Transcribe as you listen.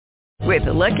With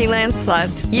the Lucky Land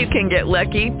Slots, you can get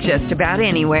lucky just about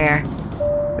anywhere.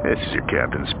 This is your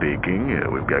captain speaking.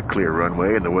 We've got clear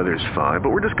runway and the weather's fine,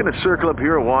 but we're just going to circle up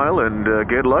here a while and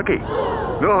get lucky.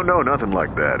 No, nothing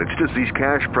like that. It's just these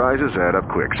cash prizes add up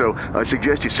quick. So I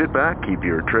suggest you sit back, keep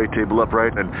your tray table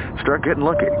upright, and start getting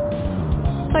lucky.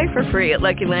 Play for free at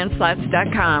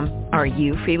LuckyLandSlots.com. Are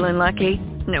you feeling lucky?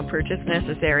 No purchase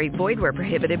necessary. Void where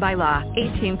prohibited by law.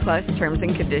 18 plus terms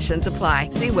and conditions apply.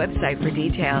 See website for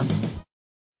details.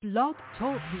 Blog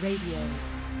Talk Radio.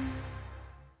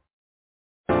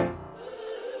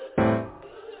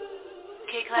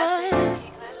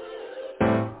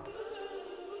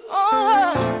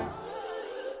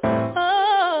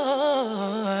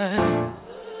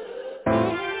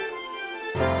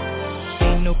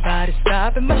 Ain't nobody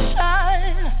stopping my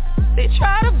shine. They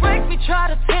try to break me, try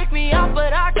to take me out,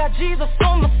 but I got Jesus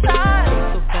on my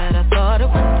side. So bad I thought it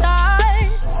would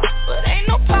die, but ain't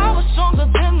no power stronger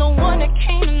than the one that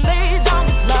came and laid down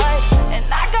his life. And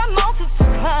I got mountains to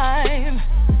climb,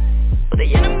 but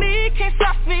the enemy can't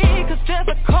stop me, cause there's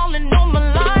a calling on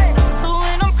my life. So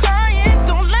when I'm crying,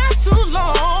 don't last too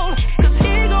long, cause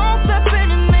he gon' step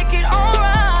in and make it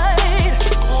alright.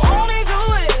 Won't he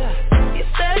do it? He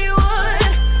said he would.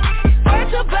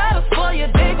 Fight your battles for you,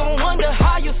 they gon' wonder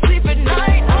how you sleep at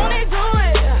night. Won't he do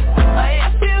it?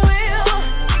 Yes he will.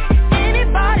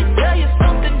 Anybody tell you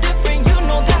something different, you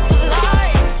know that's a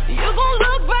lie. You gon'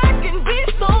 look back and be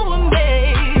so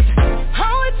amazed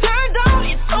how it turned out,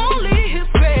 it's only his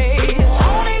grace.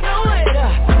 Won't he do it?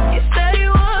 He said he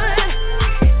would.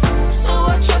 So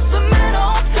I trust him at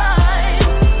all times.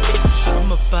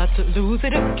 I'm about to lose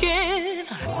it again.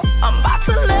 I'm about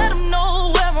to let him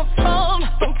know where I'm from.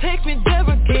 Don't take me there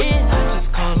again. I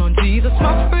just call on Jesus,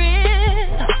 my friend.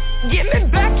 Get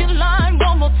me back in line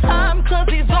one more time, cause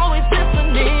he's always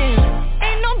listening.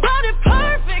 Ain't nobody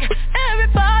perfect,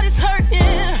 everybody's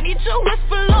hurting. Need your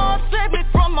whisper, Lord, save me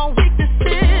from my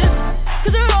weaknesses,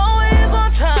 cause you're always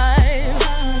on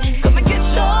time. Come and get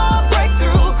your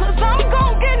breakthrough, cause I'm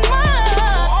gon' get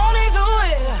mine. Won't he do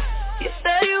it? He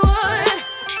said he would.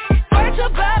 Fight your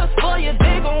battles for you,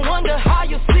 they gon' wonder how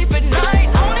you sleep at night.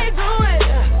 Won't he do it?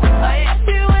 Yes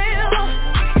he will.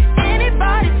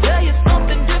 Anybody tell you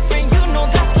something different, you know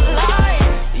that's a lie.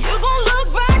 You gon' look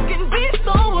back and be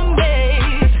so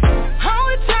amazed how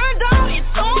it turned out, it's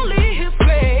only his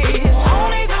grace.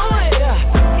 Won't he do it?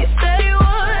 He said he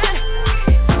would.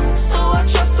 So I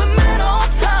trust him at all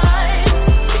times.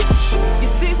 You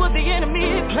see what the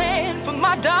enemy planned for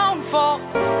my downfall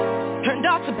turned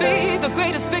out to be the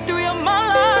greatest victory of my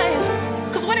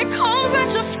life. Cause when it comes at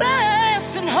you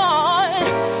fast and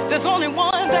hard, there's only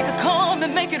one that can come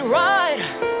and make it right.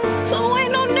 So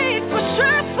ain't no need for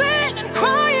stressing and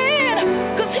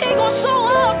crying, cause he gon' show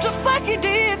up just like he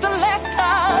did the last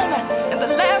time. And the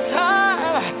last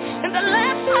time, and the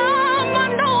last time, I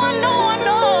know.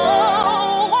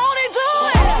 Won't he do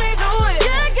it? Won't he do it?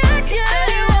 Yeah,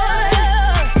 he would.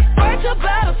 Fight your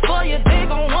battles for you, they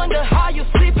gon' wonder how you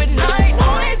sleep at night.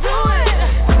 Won't he do it?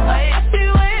 Yes he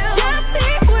will. Yes he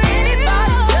will.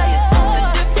 Anybody tell you something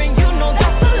different, you know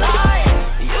that's a lie.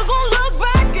 You gon' look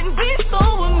back and be so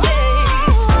amazed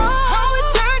how it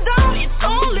turned out, it's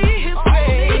only his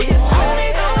grace. Won't he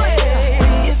do it?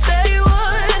 He said he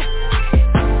would.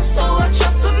 So I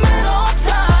trust him at all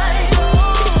times.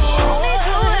 Won't he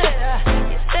do it?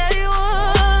 He said he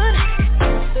would.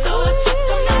 So I trust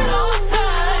him at all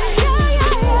times.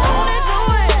 Won't he do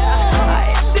it?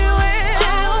 Yes he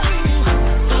will.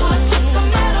 So I trust him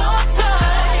at all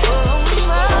times.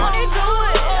 Won't he do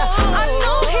it? I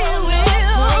know he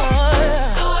will.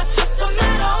 So I trust him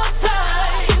at all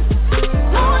times.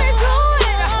 Won't he do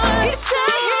it? He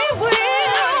said he will.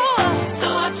 So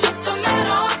I trust him at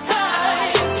all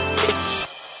times.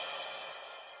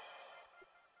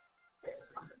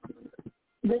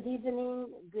 Good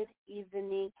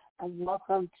evening, and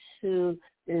welcome to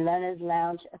the Learner's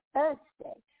Lounge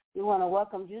Thursday. We want to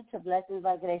welcome you to Blessings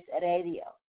by Grace Radio.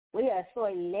 We are so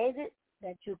elated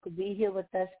that you could be here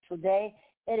with us today.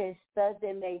 It is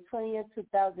Thursday, May 20th,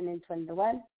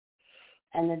 2021,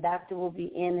 and the doctor will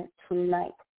be in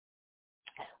tonight.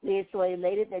 We are so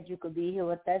elated that you could be here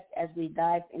with us as we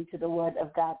dive into the Word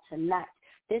of God tonight.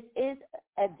 This is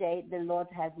a day the Lord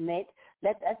has made.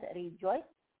 Let us rejoice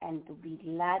and to be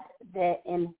glad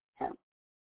therein him.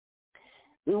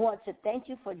 We want to thank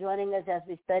you for joining us as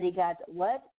we study God's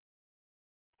Word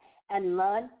and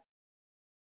learn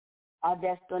our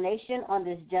destination on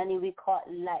this journey we call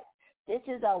life. This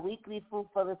is our weekly Food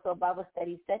for the Soul Bible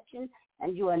Study section,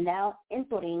 and you are now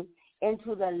entering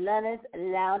into the Learner's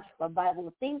Lounge for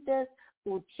Bible thinkers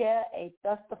who share a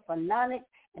thirst for knowledge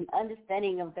and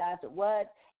understanding of God's Word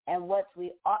and what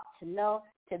we ought to know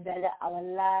to better our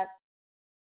lives,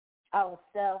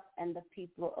 ourselves, and the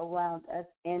people around us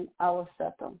in our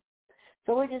circle.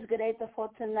 So we're just grateful for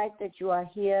tonight that you are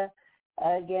here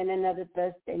again another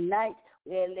Thursday night.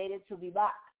 We're elated to be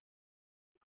back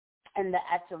in the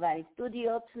Actual Valley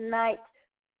studio tonight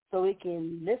so we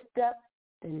can lift up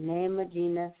the name of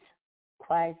Jesus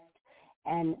Christ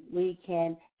and we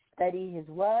can study his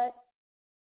word.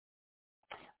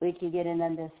 We can get an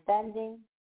understanding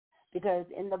because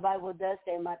in the Bible does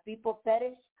say, my people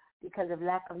perish because of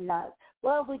lack of knowledge.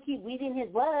 Well, if we keep reading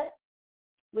his word,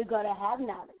 we're going to have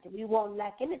knowledge. We won't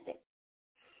lack anything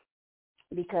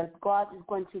because God is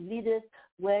going to lead us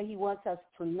where he wants us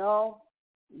to know,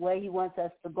 where he wants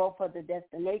us to go for the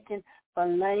destination, for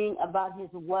learning about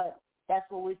his word. That's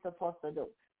what we're supposed to do.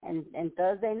 And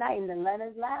Thursday night in the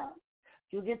Learner's Lounge,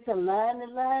 you get to learn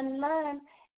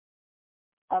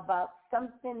about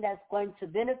something that's going to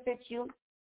benefit you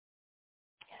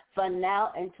for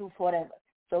now and to forever.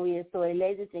 So we are so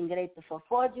elated and grateful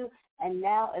for you. And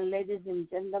now, ladies and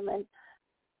gentlemen,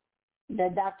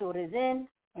 the doctor is in,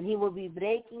 and he will be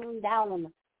breaking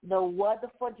down the word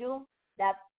for you.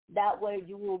 That way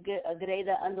you will get a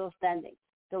greater understanding.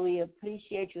 So we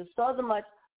appreciate you so much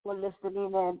for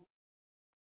listening in,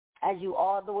 as you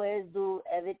always do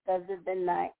every Thursday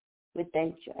night. We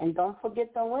thank you. And don't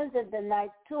forget on Wednesday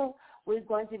night, too, we're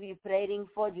going to be praying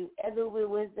for you. Every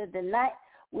Wednesday night,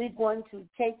 we're going to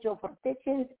take your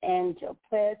petitions and your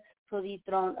prayers to the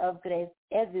throne of grace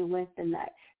every Wednesday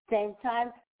night. Same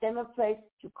time, same place,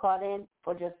 you call in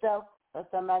for yourself or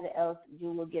somebody else,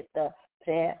 you will get the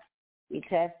prayer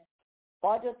request.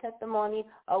 All your testimony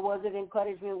or words of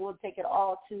encouragement, we'll take it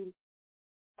all to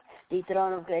the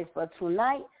throne of grace. For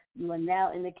tonight, you are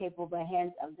now in the capable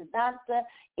hands of the doctor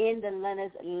in the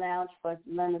Learner's Lounge for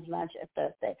Learner's Lounge at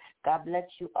Thursday. God bless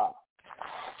you all.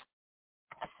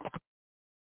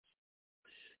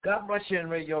 God bless you in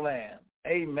Radio Land.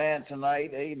 Amen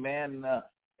tonight. Amen.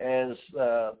 As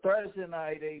Thursday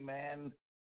night, amen.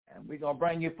 And we're going to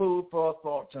bring you food for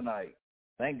thought tonight.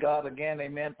 Thank God again,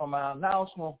 amen, for my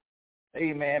announcement.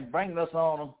 Amen. Bringing us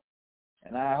on them.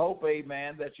 And I hope,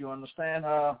 amen, that you understand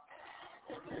how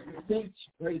teach.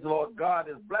 Praise the Lord. God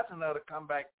is blessing her to come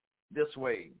back this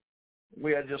way.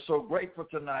 We are just so grateful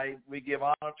tonight. We give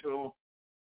honor to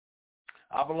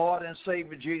our Lord and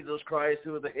Savior Jesus Christ,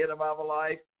 who is the head of our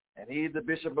life, and he is the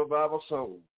bishop of our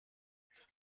soul.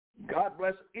 God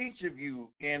bless each of you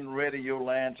in Radio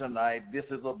Land tonight. This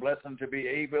is a blessing to be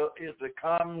able to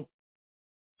come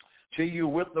to you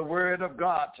with the word of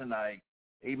God tonight.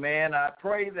 Amen. I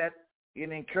pray that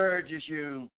it encourages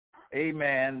you,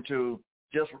 amen, to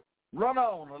just run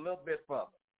on a little bit further.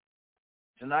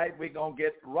 Tonight we're going to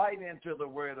get right into the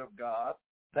word of God.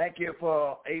 Thank you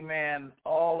for, amen,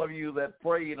 all of you that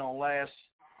prayed on last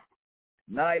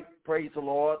night. Praise the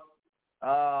Lord.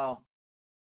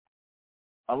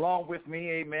 Along with me,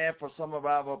 amen, for some of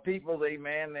our people,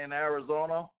 amen, in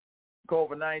Arizona,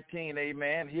 COVID-19,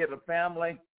 amen, here the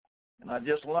family. And I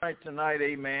just learned tonight,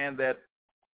 amen, that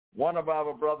one of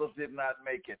our brothers did not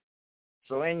make it.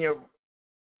 So in your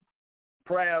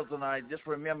prayers tonight, just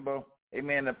remember,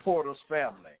 amen, the Porter's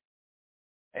family.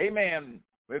 Amen.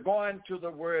 We're going to the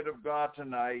word of God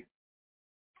tonight.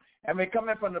 And we're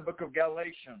coming from the book of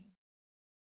Galatians,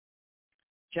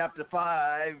 chapter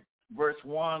 5, verse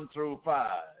 1 through 5.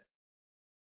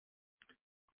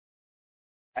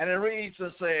 And it reads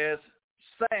and says,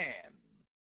 stand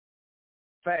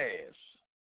fast,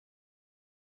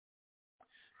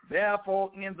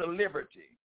 therefore in the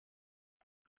liberty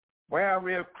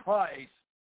wherewith Christ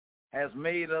has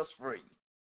made us free.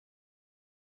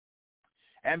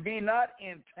 And be not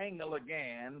entangled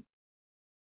again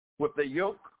with the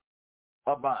yoke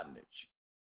of bondage.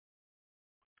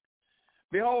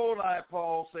 Behold, I,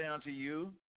 Paul, say unto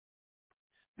you,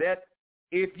 that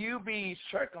if you be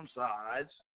circumcised,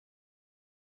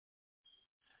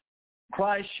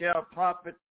 Christ shall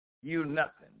profit you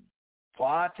nothing. For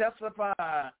I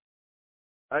testify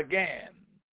again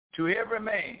to every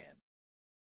man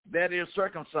that is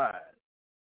circumcised,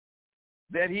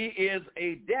 that he is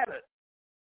a debtor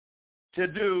to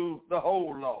do the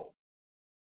whole law.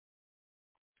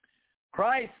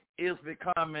 Christ is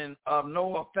becoming of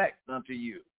no effect unto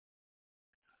you.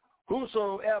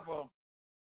 Whosoever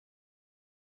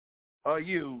of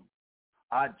you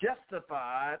are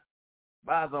justified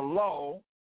by the law,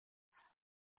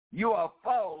 you are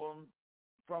fallen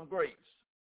from grace.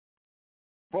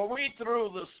 For we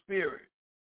through the Spirit,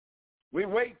 we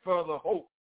wait for the hope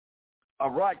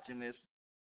of righteousness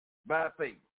by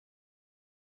faith.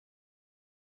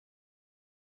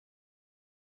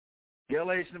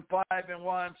 Galatians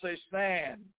 5:1 says,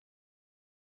 stand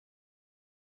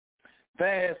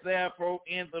fast, therefore,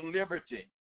 in the liberty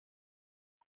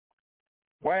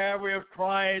wherewith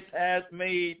Christ has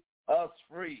made us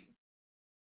free,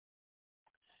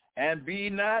 and be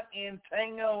not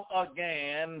entangled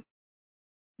again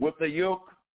with the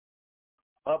yoke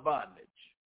of bondage.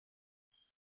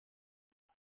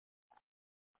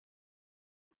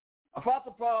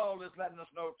 Apostle Paul is letting us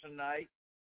know tonight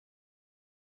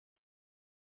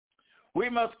we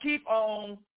must keep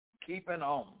on keeping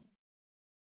on.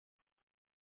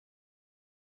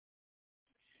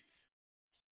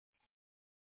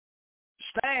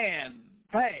 Stand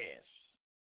fast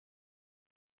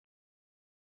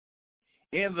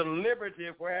in the liberty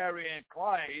wherein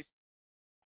Christ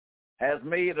has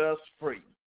made us free.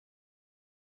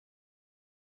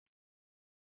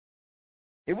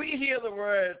 If we hear the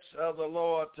words of the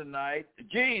Lord tonight,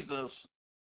 Jesus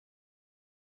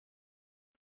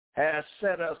has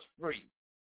set us free.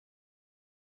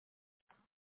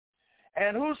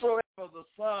 And whosoever the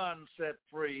Son set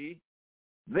free,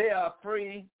 they are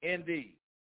free indeed.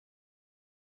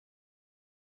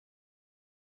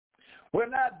 We're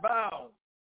not bound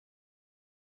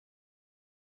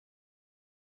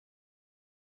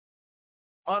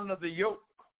under the yoke.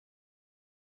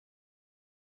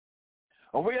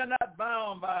 Or we are not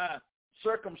bound by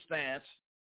circumstance.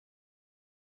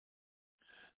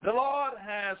 The Lord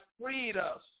has freed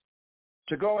us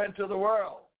to go into the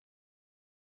world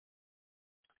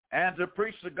and to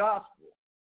preach the gospel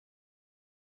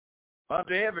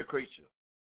unto every creature.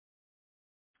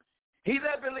 He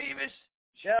that believeth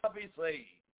shall be saved,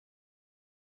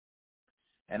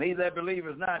 and he that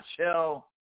believeth not shall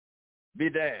be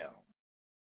damned.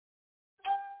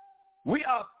 We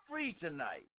are free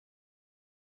tonight,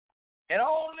 and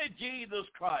only Jesus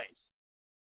Christ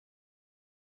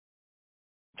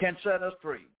can set us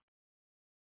free.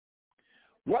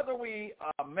 Whether we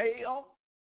are male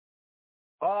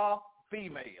or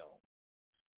female,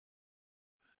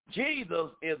 Jesus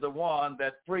is the one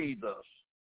that frees us.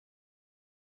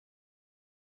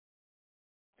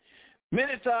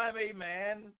 Many times,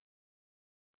 amen,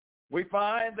 we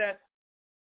find that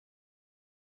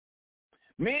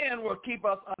men will keep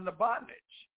us under bondage.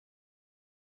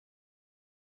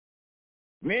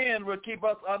 Men will keep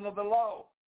us under the law.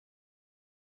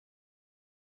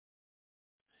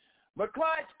 But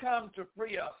Christ comes to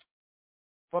free us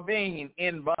from being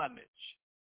in bondage.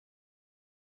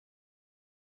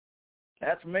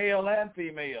 That's male and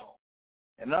female,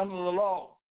 and under the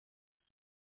law.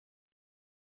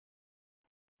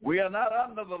 We are not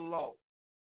under the law.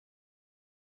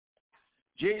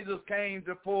 Jesus came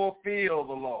to fulfill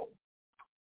the law.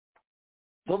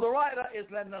 So the writer is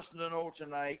letting us know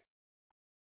tonight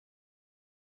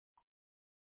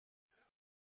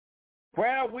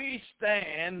where we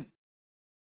stand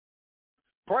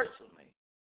personally.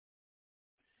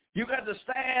 You got to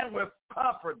stand with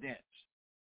confidence.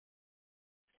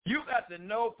 You got to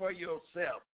know for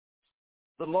yourself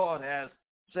the Lord has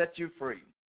set you free.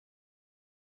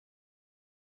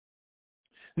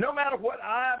 No matter what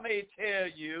I may tell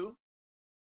you,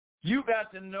 you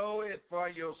got to know it for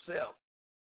yourself.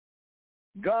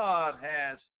 God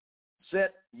has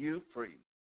set you free.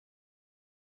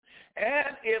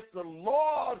 And if the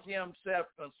Lord himself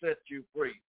can set you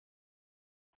free,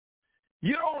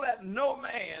 you don't let no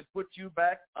man put you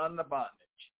back under bondage.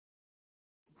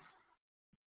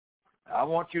 I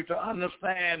want you to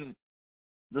understand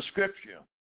the scripture.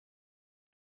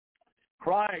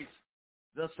 Christ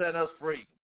does set us free.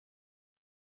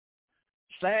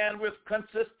 Stand with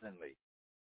consistently.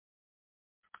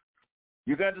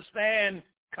 You got to stand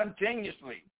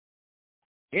continuously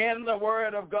in the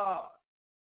Word of God.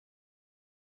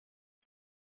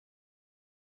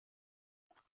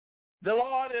 The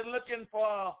Lord is looking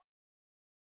for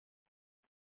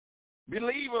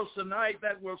believers tonight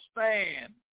that will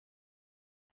stand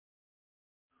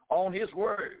on his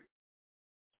word.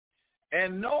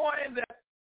 And knowing that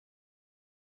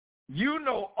you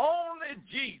know only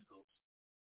Jesus,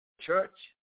 church,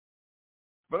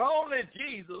 but only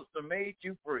Jesus that made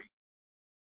you free.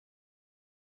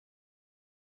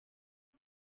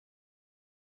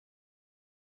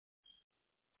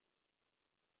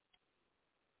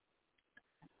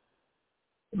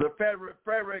 The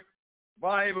fabric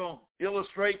Bible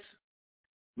illustrates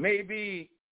may be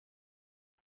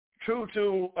true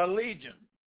to a legion,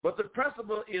 but the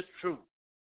principle is true.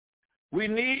 We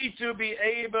need to be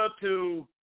able to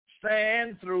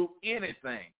stand through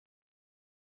anything.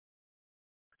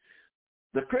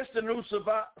 The Christian who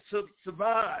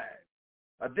survived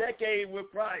a decade with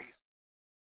Christ,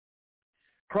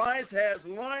 Christ has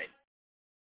learned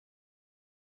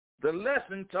the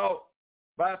lesson taught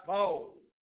by Paul.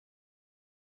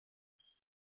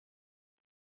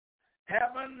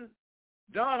 Having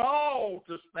done all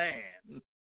to stand,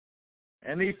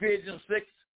 and Ephesians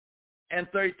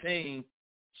 6:13,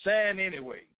 stand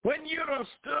anyway. When you done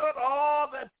stood all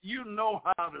that you know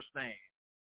how to stand,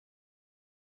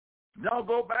 don't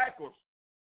go backwards.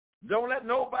 Don't let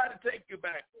nobody take you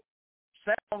backwards.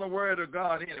 Stand on the word of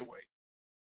God anyway.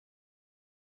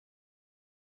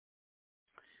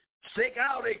 Seek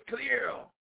out a clear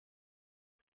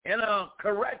and a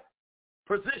correct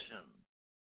position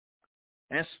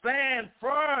and stand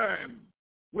firm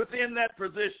within that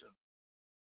position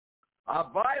are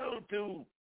vital to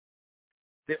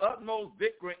the utmost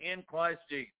victory in Christ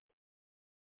Jesus.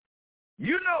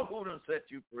 You know who done set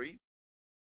you free.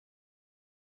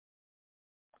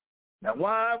 Now,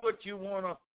 why would you want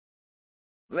to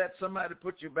let somebody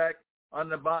put you back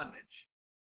under bondage?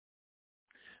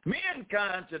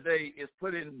 Mankind today is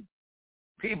putting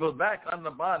people back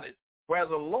under bondage where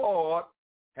the Lord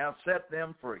has set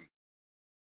them free.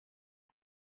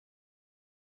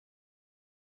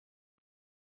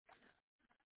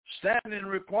 Standing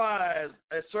requires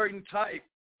a certain type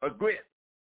of grit,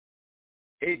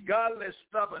 a godly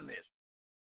stubbornness.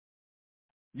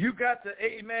 You got to,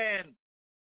 amen,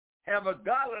 have a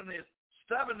godliness,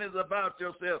 stubbornness about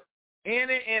yourself.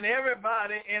 Any and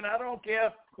everybody, and I don't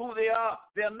care who they are,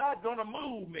 they're not going to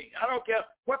move me. I don't care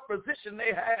what position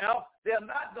they have, they're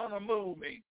not going to move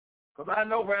me. Because I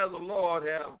know where the Lord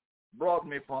has brought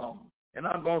me from, and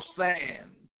I'm going to stand.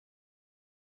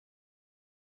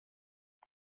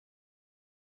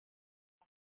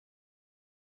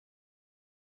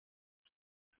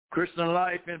 Christian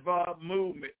life involves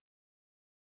movement.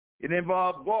 It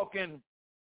involves walking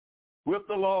with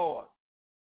the Lord.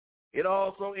 It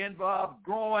also involves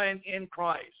growing in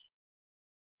Christ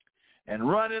and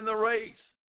running the race,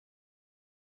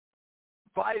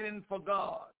 fighting for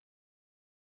God.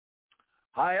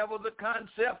 However, the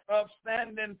concept of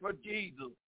standing for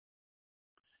Jesus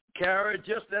carries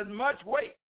just as much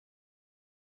weight.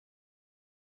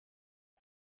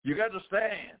 You got to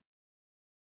stand.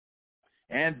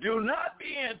 And do not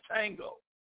be entangled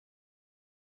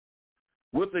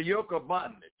with the yoke of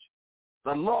bondage.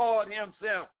 The Lord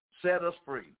himself set us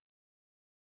free.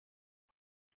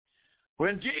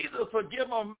 When Jesus forgave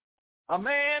a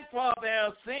man for their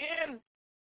sin,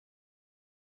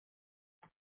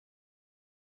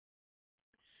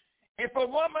 if a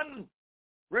woman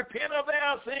repent of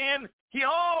their sin, he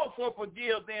also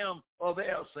forgives them of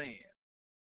their sin.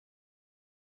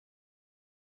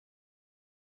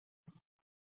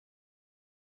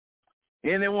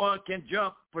 Anyone can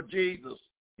jump for Jesus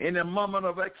in a moment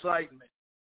of excitement.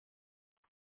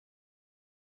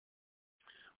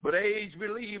 But aged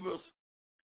believers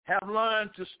have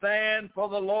learned to stand for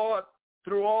the Lord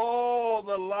through all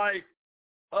the life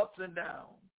ups and downs.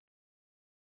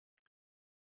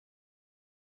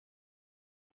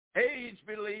 Aged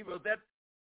believers that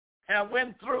have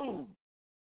went through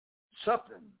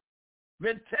something,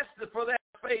 been tested for their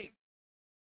faith,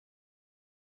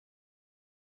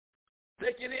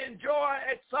 they can enjoy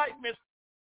excitement.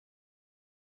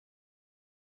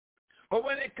 But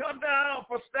when it comes down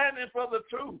for standing for the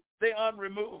truth, they're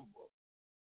unremovable.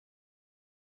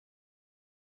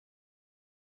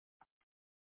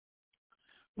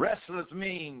 Restless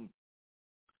means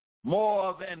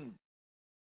more than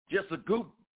just a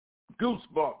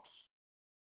goosebumps.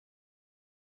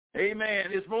 Amen.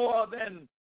 It's more than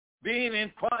being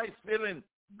in Christ feeling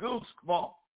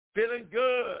goosebumps, feeling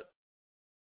good.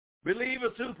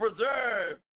 Believers who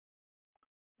preserve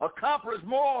accomplish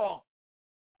more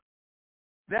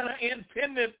than an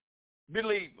independent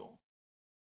believer.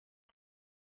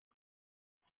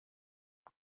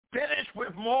 Finish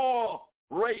with more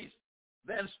race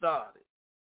than started.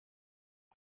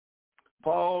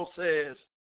 Paul says,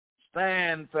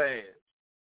 stand fast.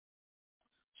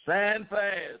 Stand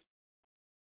fast.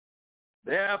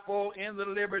 Therefore, in the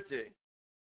liberty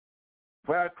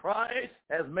where Christ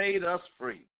has made us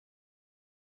free.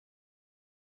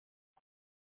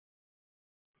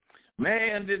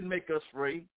 Man didn't make us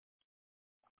free,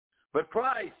 but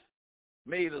Christ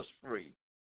made us free.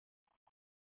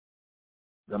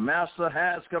 The Master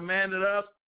has commanded us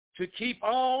to keep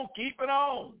on keeping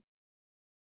on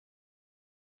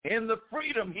in the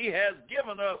freedom he has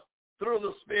given us through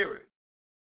the Spirit.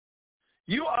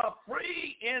 You are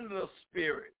free in the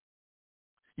Spirit.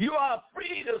 You are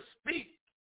free to speak.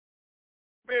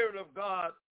 Spirit of God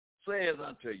says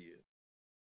unto you.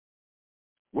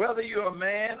 Whether you're a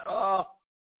man or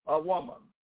a woman,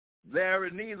 there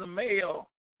is neither male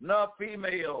nor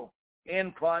female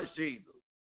in Christ Jesus.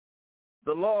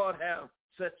 the Lord has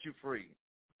set you free.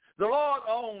 The Lord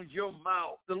owns your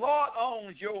mouth. The Lord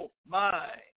owns your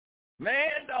mind.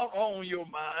 Man don't own your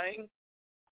mind.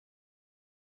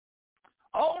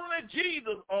 Only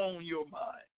Jesus owns your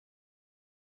mind.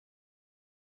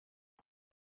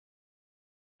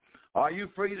 Are you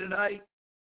free tonight?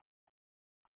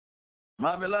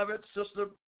 My beloved sister,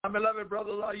 my beloved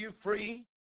brothers, are you free?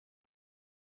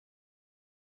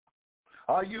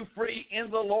 Are you free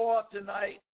in the Lord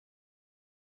tonight?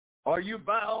 Are you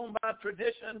bound by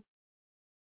tradition?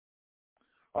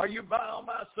 Are you bound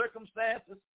by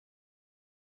circumstances?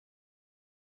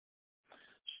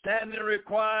 Standing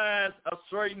requires a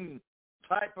certain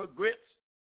type of grit,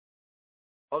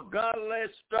 a godly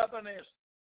stubbornness.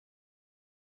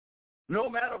 No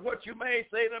matter what you may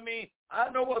say to me, I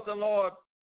know what the Lord,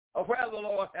 or where the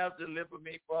Lord has delivered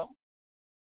me from.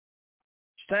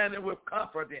 Standing with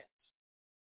confidence.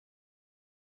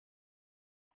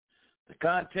 The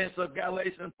contents of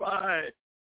Galatians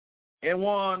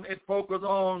 5:1, it focuses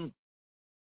on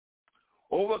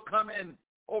overcoming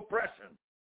oppression.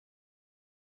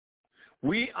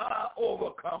 We are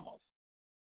overcomers.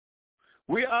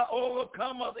 We are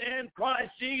overcomers in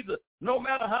Christ Jesus. No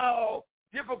matter how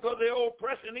difficult the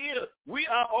oppression is, we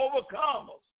are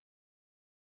overcomers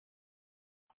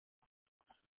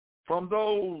from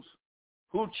those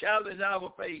who challenge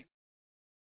our faith.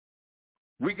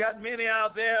 We got many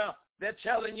out there that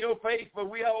challenge your faith, but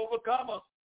we are overcomers.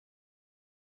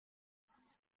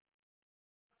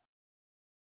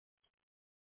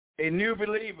 A new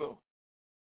believer,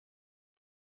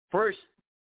 first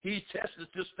he tests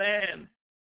to stand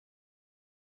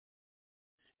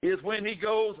is when he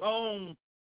goes home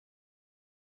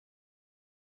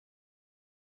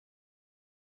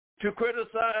to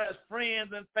criticize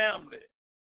friends and family.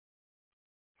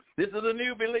 This is a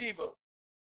new believer.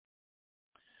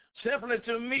 Simply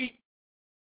to meet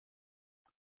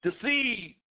the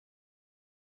seed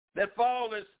that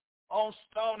falls on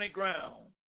stony ground.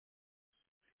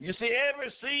 You see,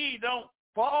 every seed don't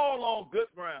fall on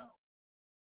good ground.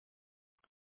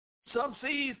 Some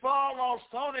seeds fall on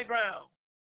stony ground.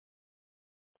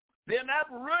 They're not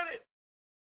rooted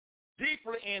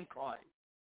deeply in Christ.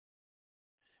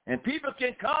 And people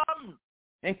can come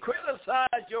and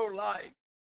criticize your life.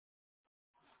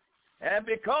 And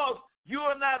because you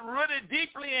are not rooted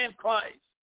deeply in Christ,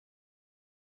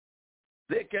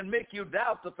 they can make you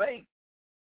doubt the faith.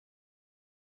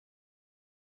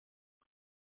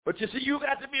 But you see, you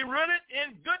got to be rooted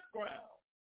in good ground.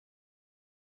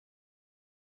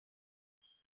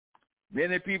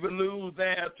 Many people lose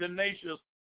their tenacious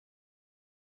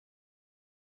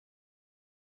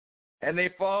and they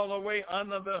fall away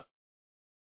under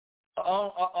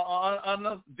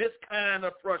this kind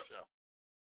of pressure.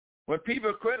 When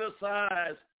people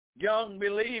criticize young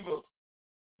believers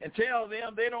and tell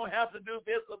them they don't have to do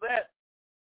this or that,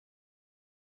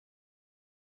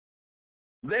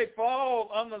 they fall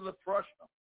under the pressure.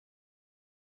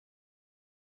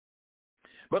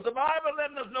 But the Bible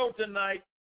letting us know tonight,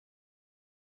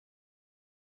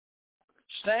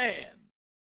 stand.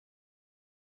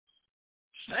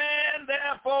 Stand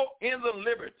therefore in the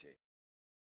liberty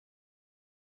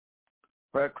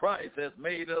where Christ has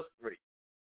made us free.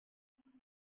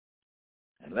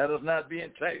 And let us not be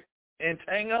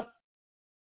entangled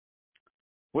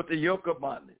with the yoke of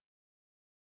bondage.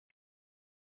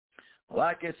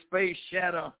 Like a space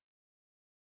shadow,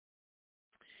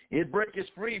 it breaks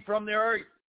free from the earth,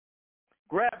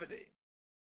 gravity.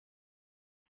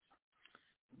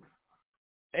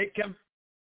 It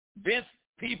convinces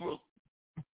people,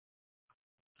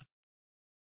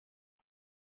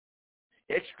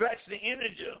 extracts the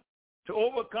energy to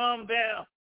overcome their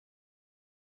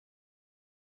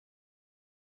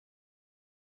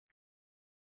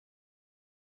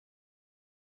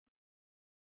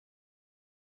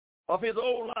of his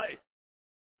old life.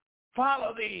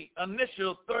 Follow the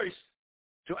initial thirst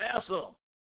to answer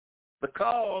the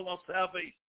call of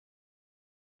salvation.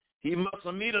 He must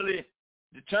immediately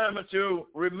determine to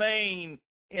remain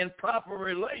in proper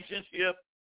relationship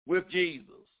with Jesus.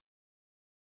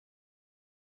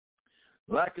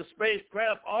 Like a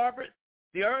spacecraft orbit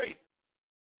the earth,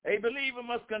 a believer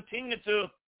must continue to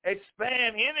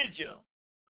expand energy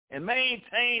and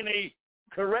maintain a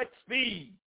correct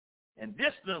speed and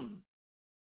distance.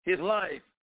 His life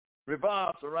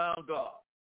revolves around God.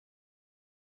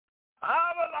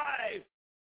 Our life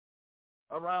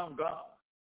around God.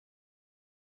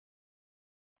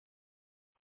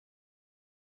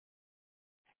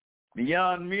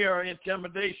 Beyond mere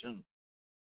intimidation,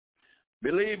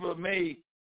 believers may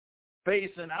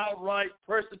face an outright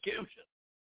persecution.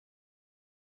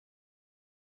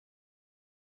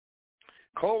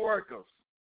 co-workers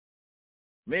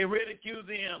may ridicule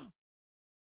them,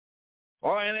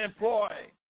 or an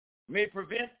employee may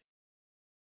prevent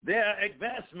their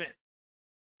advancement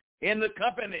in the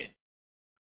company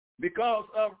because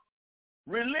of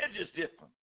religious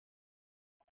difference.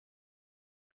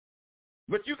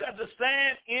 But you got to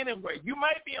stand anyway. You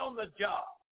might be on the job.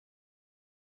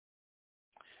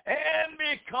 And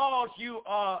because you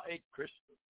are a Christian,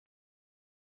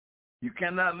 you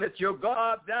cannot let your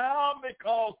guard down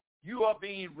because you are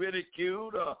being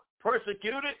ridiculed or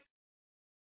persecuted.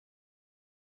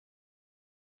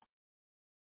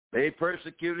 They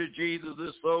persecuted Jesus,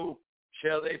 and so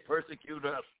shall they persecute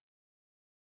us.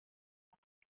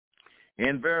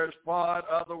 In various parts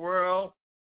of the world,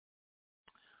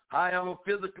 however,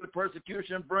 physical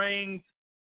persecution brings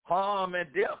harm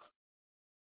and death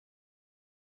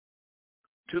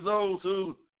to those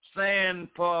who stand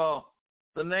for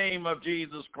the name of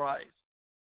Jesus Christ.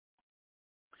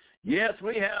 Yes,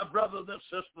 we have brothers and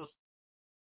sisters,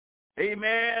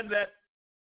 amen, that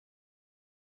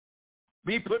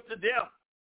be put to death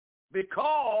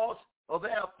because of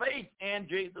their faith in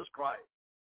Jesus Christ.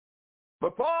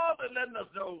 But Paul is letting us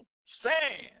know,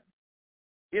 stand.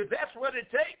 If that's what it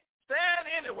takes, stand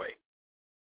anyway.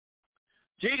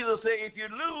 Jesus said, if you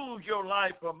lose your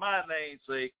life for my name's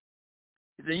sake,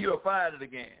 then you'll find it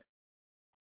again.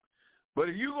 But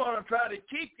if you're going to try to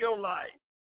keep your life,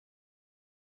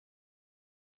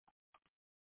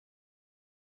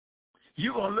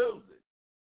 you're going to lose it.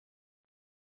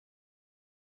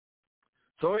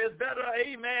 So it's better,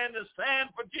 amen, to stand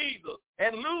for Jesus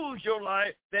and lose your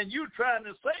life than you trying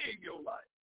to save your life.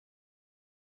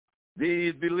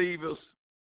 These believers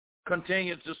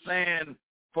continue to stand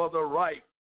for the right,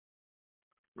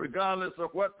 regardless of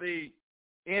what the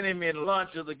enemy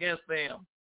launches against them.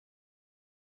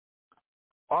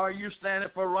 Are you standing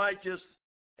for righteous,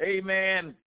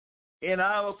 amen, in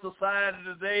our society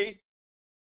today?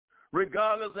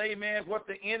 Regardless, amen, what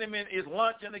the enemy is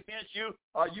launching against you,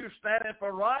 are you standing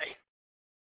for right?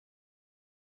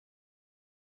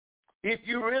 If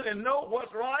you really know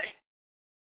what's right,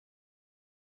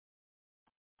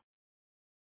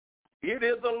 it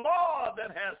is the Lord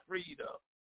that has freedom,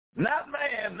 not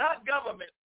man, not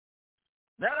government,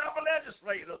 not our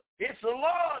legislators. It's the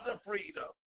Lord that freedom.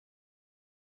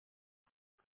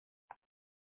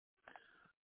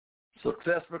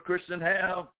 Successful Christians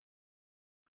have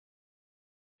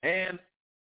an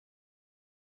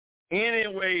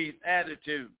anyways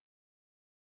attitude.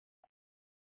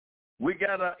 We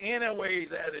got an anyways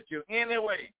attitude.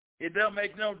 Anyway, it doesn't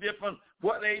make no difference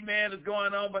what amen is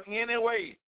going on, but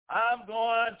anyway, I'm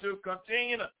going to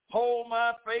continue to hold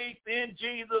my faith in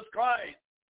Jesus Christ.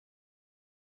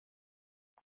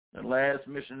 The last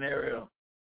missionary,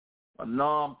 a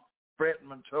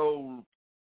non-Fretman, told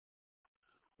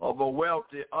of a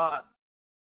wealthy aunt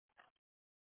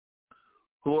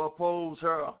who opposed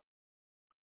her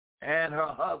and her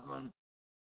husband.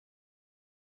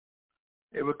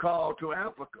 They were called to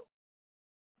Africa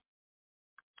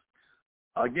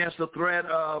against the threat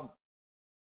of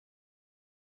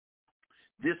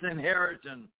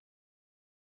disinheritance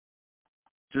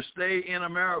to stay in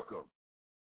America.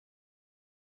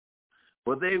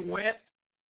 But they went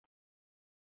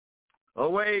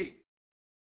away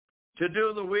to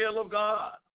do the will of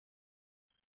God.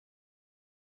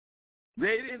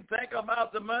 They didn't think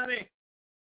about the money.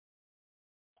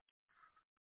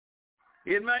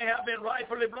 It may have been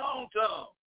rightfully belonged to them.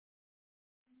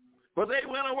 But they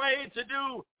went away to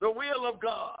do the will of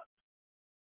God.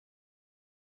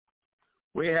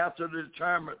 We have to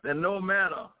determine that no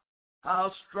matter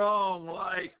how strong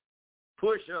life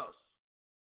push us,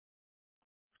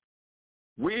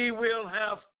 we will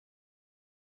have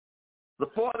the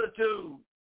fortitude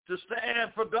to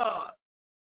stand for God.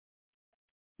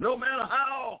 No matter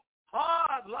how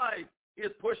hard life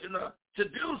is pushing us to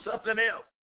do something else,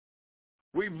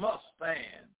 we must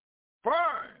stand firm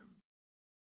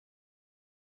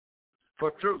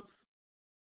for truth.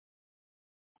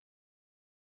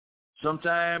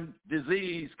 Sometimes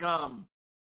disease comes.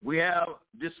 We have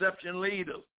deception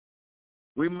leaders.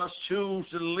 We must choose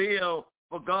to live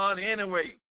for God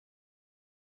anyway.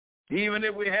 Even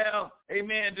if we have,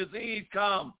 amen, disease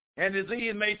come, and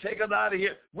disease may take us out of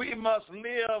here, we must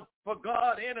live for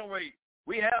God anyway.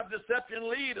 We have deception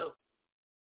leaders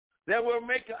that will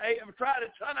try to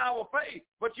turn our faith,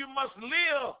 but you must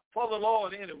live for the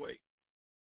Lord anyway.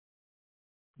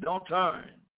 Don't turn.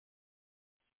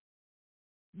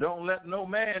 Don't let no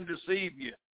man deceive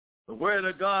you. The word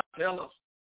of God tells us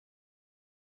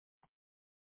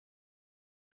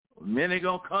many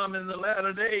going to come in the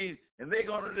latter days, and they're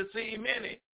going to deceive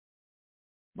many.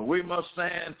 but we must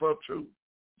stand for truth.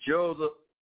 Joseph,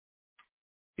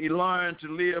 he learned to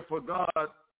live for God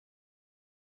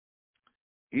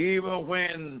even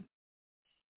when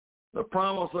the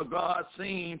promise of God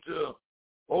seemed to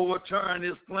overturn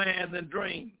his plans and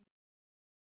dreams.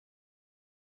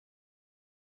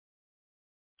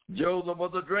 Joseph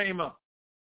was a dreamer.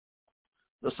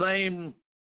 The same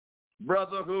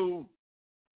brother who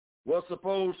was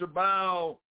supposed to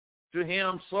bow to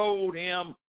him sold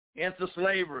him into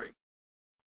slavery.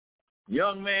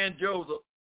 Young man Joseph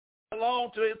held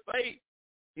on to his faith.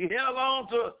 He held on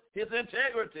to his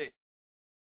integrity.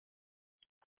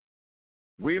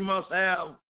 We must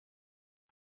have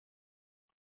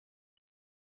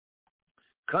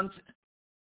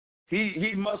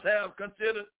he must have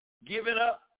considered giving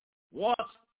up once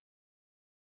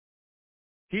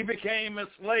he became a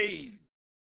slave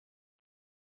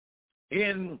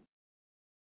in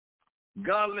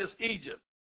godless Egypt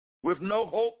with no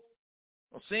hope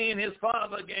of seeing his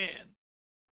father again.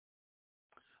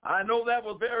 I know that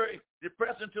was very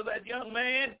depressing to that young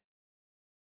man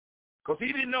because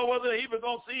he didn't know whether he was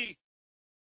going to see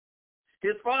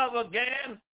his father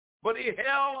again, but he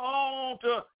held on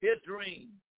to his dream.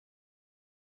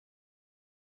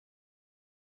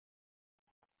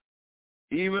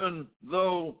 Even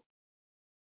though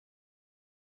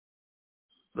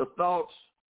the thoughts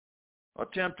or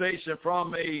temptation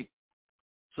from a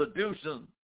seducing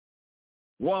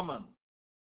woman,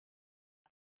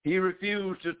 he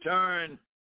refused to turn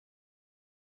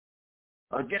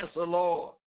against the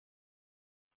Lord.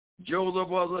 Joseph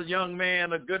was a young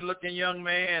man, a good-looking young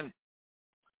man.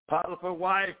 Potiphar's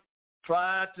wife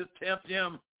tried to tempt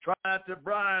him, tried to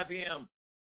bribe him,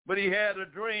 but he had a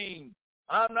dream.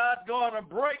 I'm not going to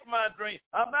break my dream.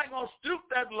 I'm not going to stoop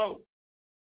that low.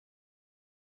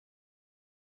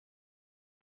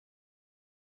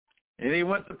 And he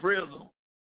went to prison.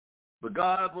 But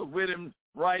God was with him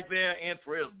right there in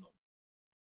prison.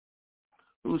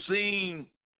 Who seemed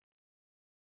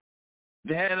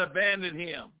they had abandoned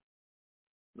him.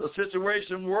 The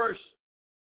situation worse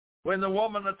when the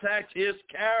woman attacked his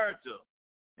character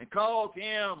and called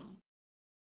him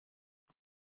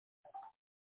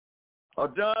or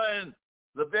done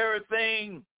the very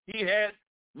thing he had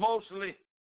mostly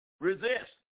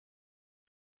resist.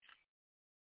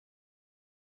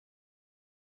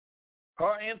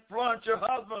 Her influential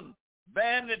husband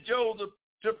banded Joseph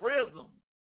to prison.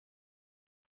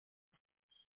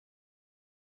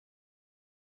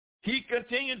 He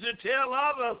continued to tell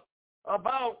others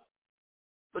about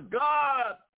the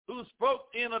God who spoke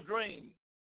in a dream.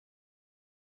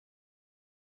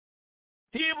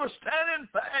 He was standing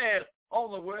fast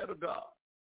on the word of God.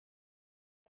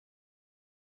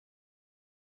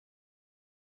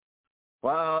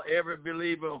 While every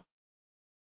believer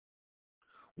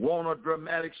want a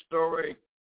dramatic story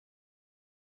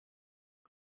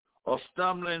or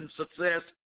stumbling success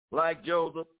like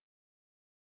Joseph,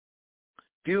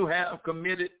 few have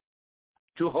committed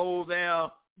to hold their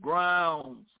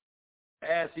grounds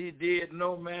as he did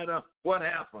no matter what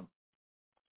happened.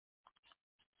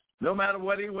 No matter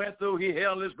what he went through, he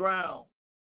held his ground.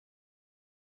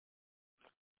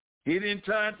 He didn't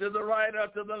turn to the right or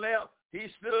to the left. He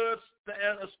stood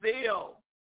still.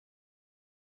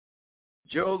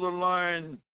 Joseph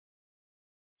learned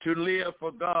to live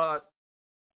for God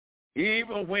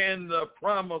even when the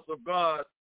promise of God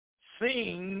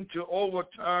seemed to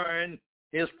overturn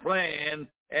his plan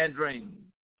and dream.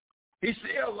 He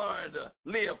still learned to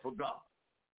live for God.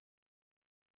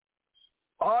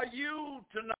 Are you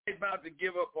tonight about to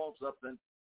give up on something?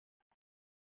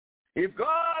 If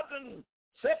God done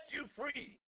set you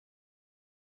free,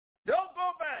 don't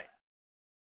go back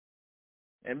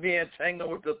and be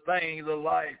entangled with the things of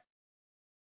life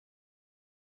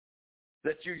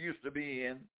that you used to be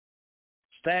in.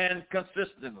 Stand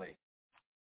consistently.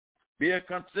 Be a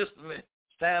consistently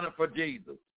standing for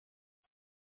Jesus.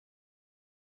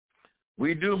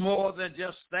 We do more than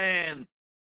just stand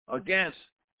against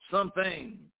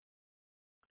something.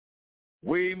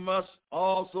 We must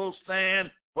also stand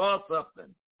for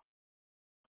something.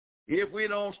 If we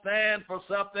don't stand for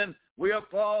something, we'll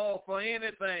fall for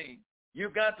anything.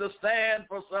 You've got to stand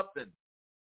for something.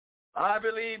 I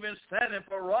believe in standing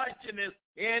for righteousness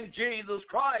in Jesus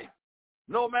Christ.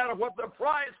 No matter what the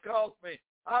price costs me,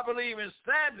 I believe in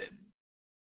standing.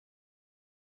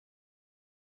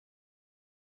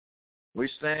 We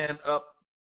stand up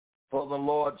for the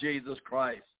Lord Jesus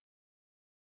Christ,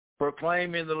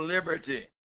 proclaiming the liberty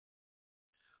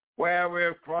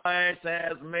wherewith Christ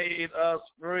has made us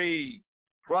free.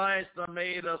 Christ has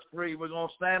made us free. We're going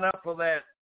to stand up for that.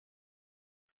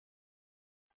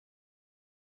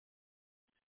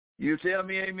 You tell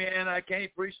me, amen, I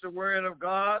can't preach the word of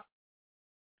God.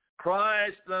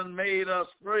 Christ done made us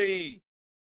free.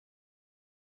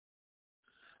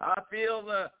 I feel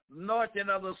the anointing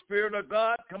of the Spirit of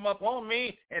God come upon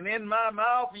me and in my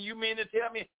mouth, and you mean to tell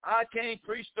me I can't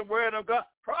preach the word of God?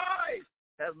 Christ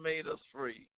has made us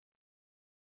free.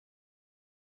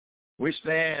 We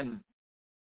stand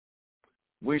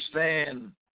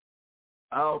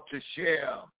out to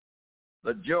share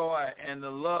the joy and the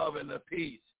love and the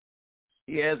peace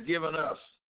he has given us.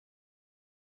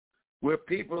 We're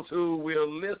people who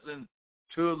will listen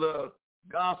to the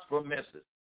gospel message.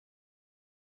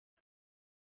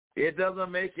 It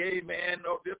doesn't make, amen,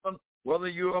 no difference whether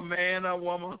you're a man or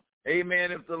woman.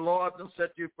 Amen. If the Lord can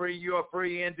set you free, you are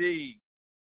free indeed.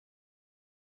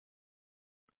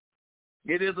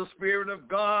 It is the Spirit of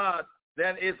God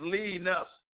that is leading us.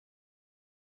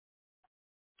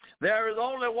 There is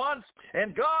only one,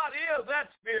 and God is that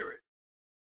Spirit.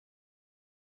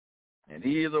 And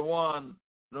he is the one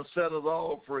that set us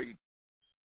all free.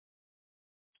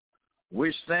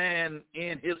 We stand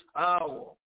in his power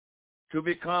to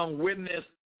become witness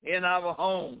in our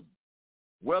home.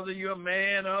 Whether you're a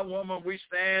man or a woman, we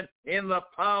stand in the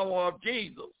power of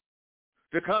Jesus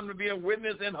to come to be a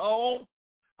witness in home,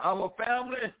 our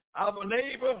family, our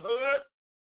neighborhood,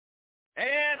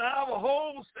 and our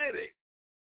whole city.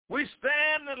 We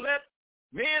stand and let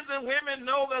men and women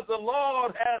know that the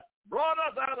Lord has brought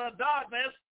us out of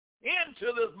darkness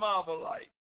into this marvelous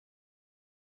light.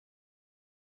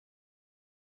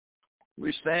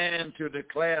 We stand to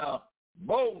declare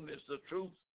boldness, the truth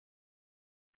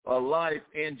of life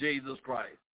in Jesus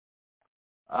Christ.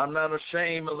 I'm not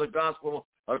ashamed of the gospel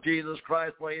of Jesus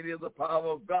Christ, for it is the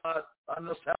power of God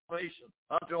unto salvation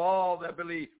unto all that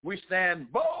believe. We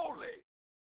stand boldly.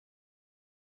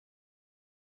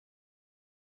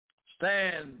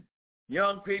 Stand,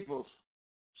 young people,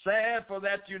 stand for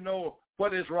that you know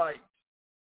what is right.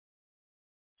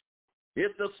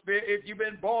 If the Spirit, if you've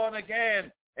been born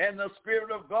again and the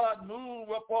Spirit of God move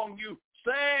upon you,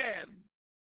 stand.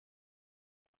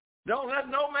 Don't let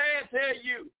no man tell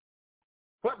you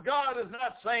what God is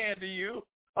not saying to you,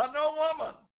 or no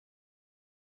woman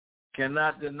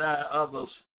cannot deny others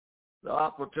the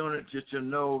opportunity to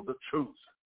know the truth.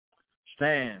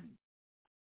 Stand.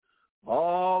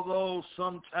 Although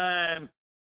sometimes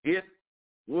it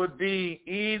would be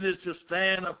easy to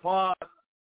stand apart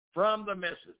from the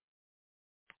message.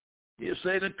 If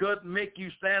Satan couldn't make you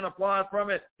stand apart from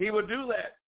it, he would do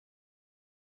that.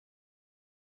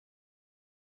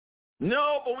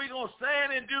 No, but we're going to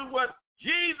stand and do what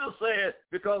Jesus said,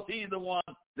 because he's the one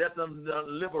that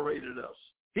liberated us.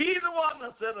 He's the one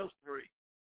that set us free.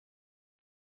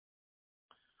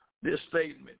 This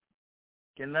statement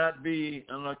cannot be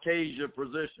an occasional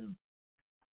position.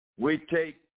 We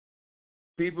take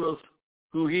people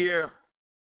who hear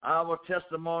our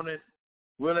testimony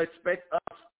will expect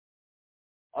us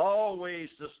always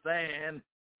to stand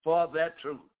for that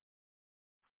truth.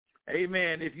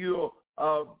 Amen. If you're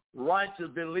a righteous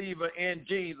believer in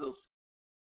Jesus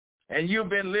and you've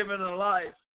been living a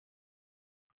life,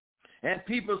 and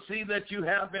people see that you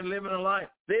have been living a life,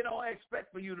 they don't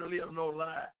expect for you to live no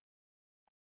lie.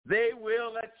 They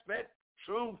will expect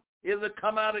truth is to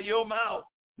come out of your mouth,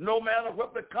 no matter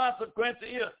what the consequence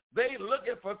is. They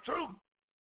looking for truth.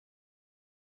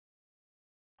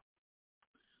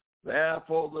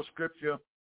 Therefore, the scripture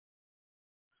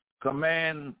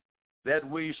commands that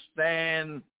we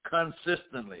stand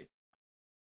consistently.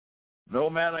 No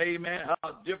matter, amen,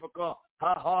 how difficult,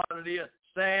 how hard it is,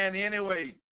 stand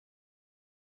anyway.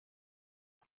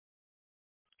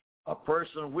 A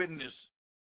person witness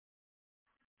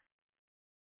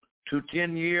to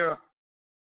 10 years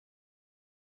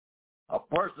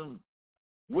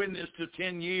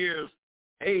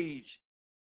age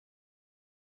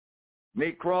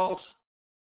may cross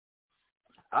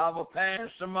our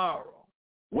paths tomorrow,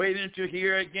 waiting to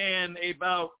hear again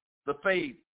about the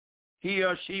faith he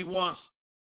or she once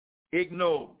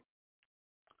ignored.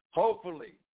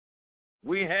 Hopefully,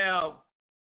 we have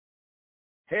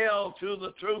held to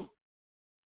the truth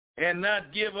and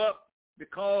not give up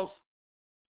because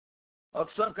of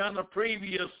some kind of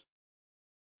previous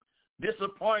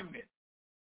disappointment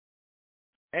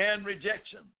and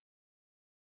rejection.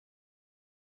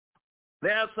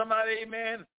 There's somebody,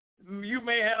 amen, you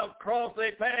may have crossed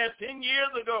their path 10 years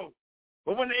ago,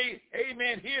 but when they,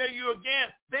 amen, hear you again,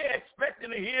 they're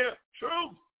expecting to hear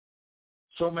truth.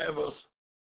 Some of us,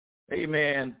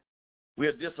 amen,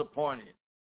 we're disappointed.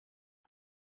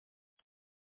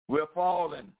 We're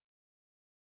fallen.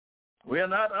 We're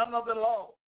not under the law.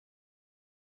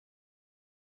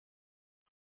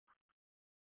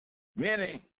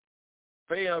 Many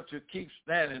fail to keep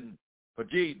standing for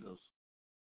Jesus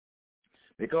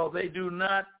because they do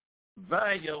not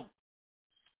value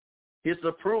his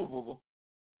approval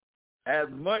as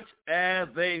much as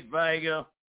they value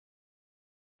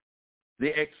the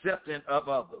acceptance of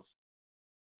others.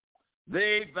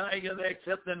 They value the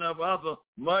acceptance of others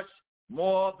much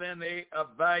more than they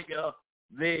value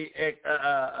the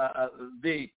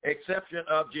exception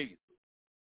of Jesus.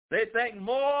 They think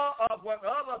more of what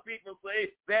other people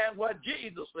say than what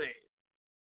Jesus said.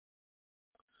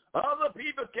 Other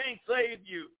people can't save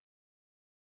you.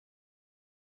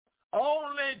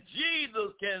 Only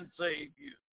Jesus can save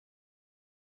you.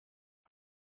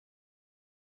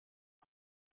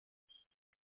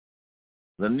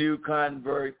 The new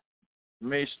convert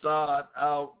may start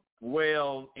out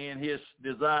well in his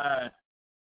desire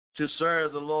to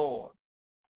serve the Lord,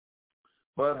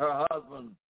 but her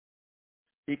husband,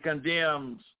 he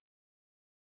condemns,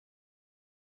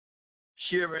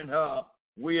 sharing her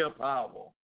willpower.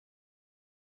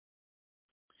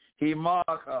 He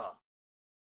mocks her.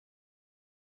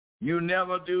 You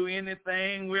never do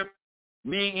anything with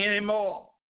me anymore.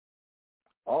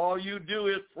 All you do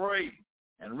is pray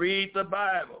and read the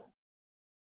Bible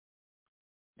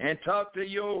and talk to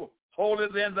your holier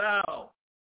than thou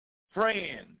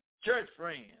friend, church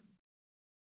friend.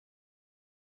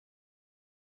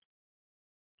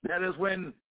 That is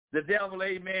when the devil,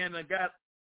 amen, got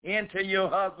into your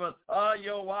husband or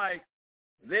your wife.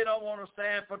 They don't want to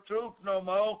stand for truth no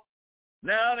more.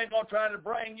 Now they're going to try to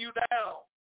bring you down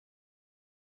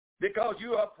because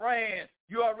you are praying,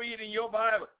 you are reading your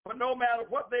Bible. But no matter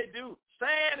what they do,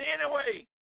 stand anyway.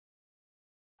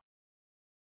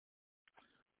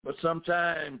 But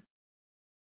sometimes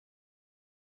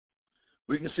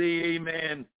we can see,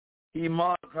 amen, he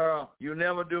mocked her. You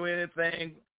never do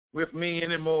anything with me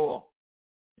anymore.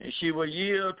 And she will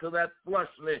yield to that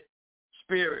fleshly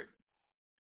spirit.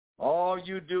 All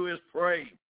you do is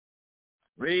pray.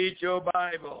 Read your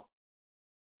Bible.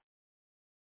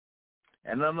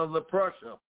 And under the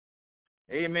pressure,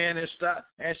 amen,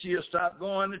 and she'll stop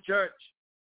going to church.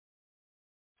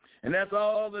 And that's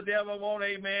all the devil wants,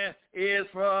 amen, is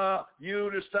for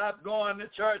you to stop going to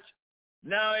church.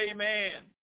 Now, amen,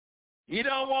 he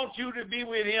don't want you to be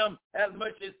with him as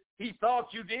much as he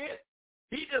thought you did.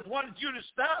 He just wanted you to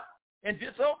stop and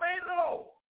disobey the Lord.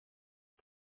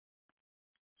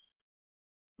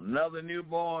 Another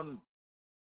newborn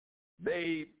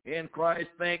babe in Christ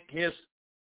think his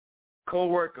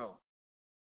co-worker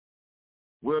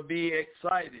will be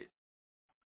excited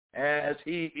as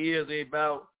he is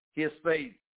about his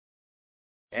faith,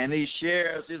 and he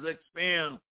shares his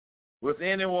experience with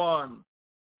anyone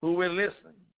who will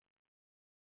listen.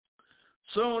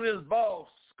 Soon his boss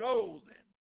scolds him.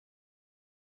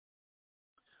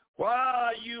 Why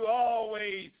are you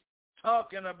always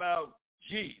talking about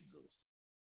Jesus,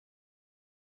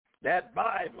 that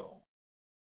Bible,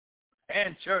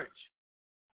 and church?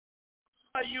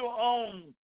 Why are you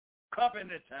on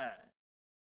company time?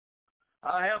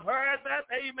 I have heard that,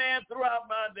 amen, throughout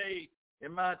my day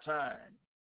and my time.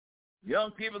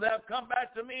 Young people that have come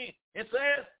back to me and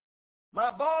says, my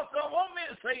boss don't want me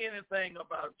to say anything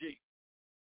about Jesus.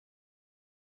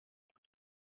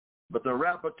 But the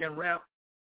rapper can rap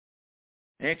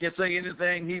and can say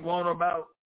anything he wants about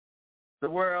the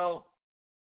world.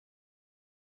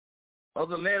 Or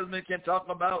the lesbian can talk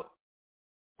about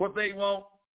what they want.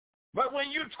 But when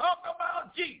you talk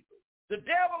about Jesus, the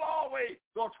devil always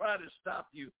going to try to stop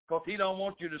you because he don't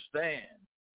want you to stand.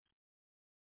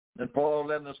 And Paul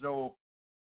letting us know,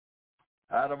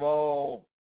 out of all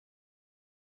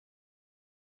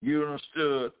you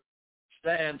understood,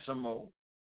 stand some more.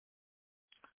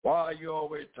 Why are you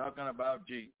always talking about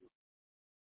Jesus?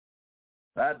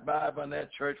 That Bible and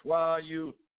that church, why are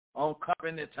you on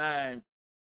company time?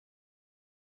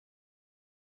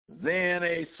 Then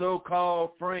a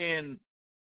so-called friend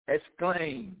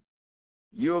exclaimed,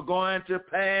 you're going to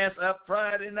pass up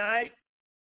Friday night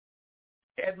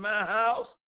at my house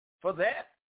for that?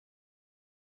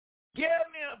 Give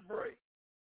me a break.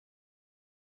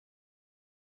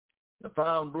 The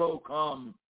final blow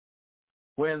comes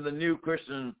when the new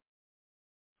Christian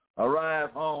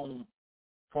arrive home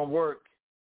from work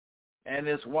and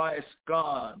his wife's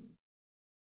gone.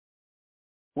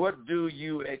 What do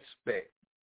you expect?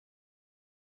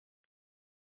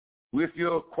 With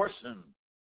your questionable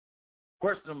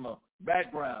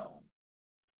background,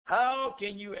 how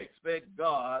can you expect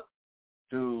God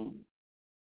to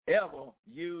ever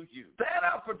use you? Stand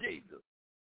up for Jesus.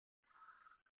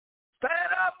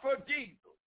 Stand up for Jesus.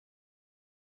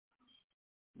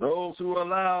 Those who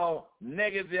allow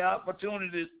negative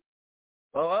opportunities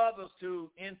or others to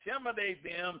intimidate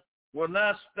them will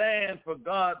not stand for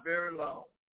God very long.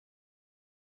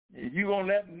 If you're going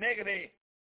to let negative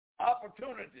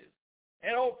opportunities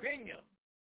and opinions,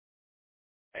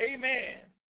 amen,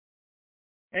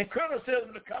 and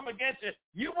criticism to come against you,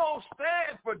 you won't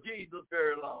stand for Jesus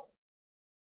very long.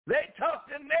 They talk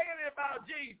the negative about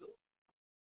Jesus.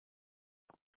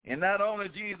 And not only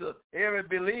Jesus, every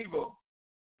believer,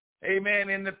 amen,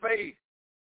 in the faith,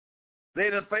 they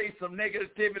done face some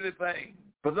negativity things.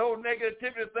 But those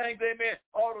negativity things, amen,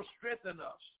 ought to strengthen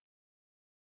us.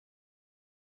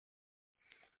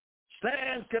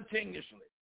 Stand continuously.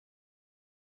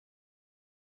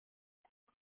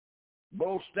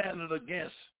 Both standing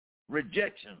against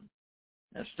rejection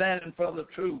and standing for the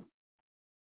truth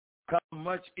come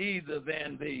much easier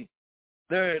than the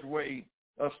third way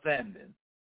of standing.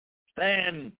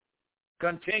 Stand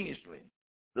continuously.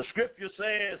 The scripture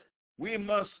says we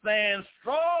must stand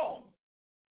strong.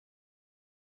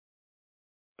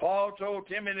 Paul told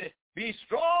Timothy, be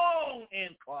strong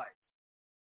in Christ.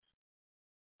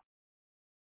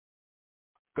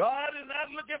 God is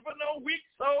not looking for no weak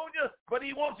soldier, but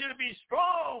he wants you to be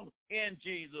strong in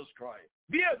Jesus Christ.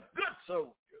 Be a good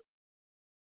soldier.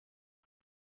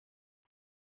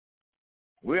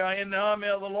 We are in the army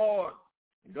of the Lord.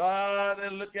 God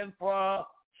is looking for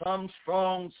some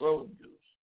strong soldiers.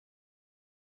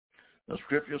 The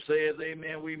scripture says,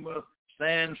 amen, we must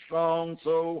stand strong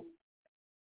so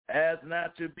as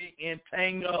not to be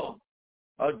entangled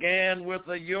again with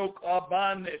the yoke of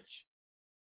bondage.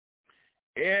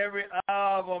 Every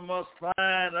hour must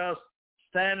find us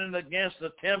standing against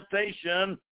the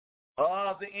temptation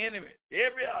of the enemy.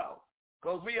 Every hour.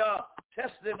 Because we are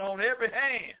tested on every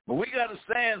hand. But we got to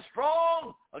stand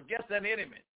strong against that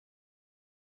enemy.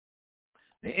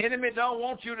 The enemy don't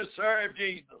want you to serve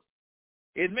Jesus.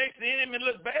 It makes the enemy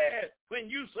look bad when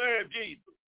you serve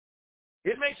Jesus.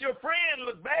 It makes your friend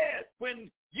look bad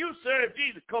when you serve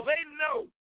Jesus because they know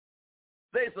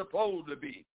they're supposed to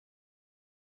be.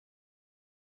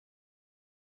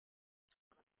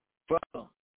 But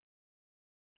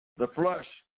the flesh,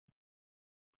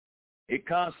 it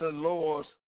constantly lures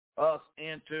us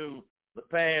into the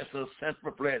path of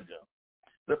sensual pleasure.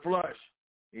 The flesh,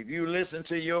 if you listen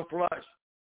to your flesh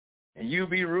and you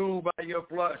be ruled by your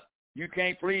flesh, you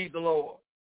can't please the Lord.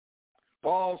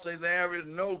 Paul says there is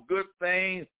no good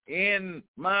thing in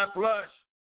my flesh.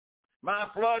 My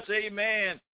flesh,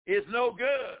 amen, is no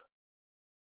good.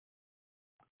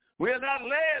 We are not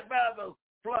led by the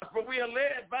flesh, but we are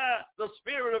led by the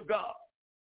Spirit of God.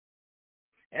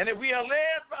 And if we are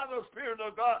led by the Spirit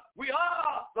of God, we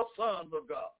are the sons of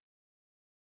God.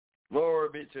 Glory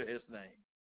be to his name.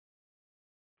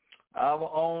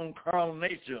 Our own carnal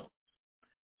nature,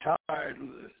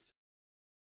 tireless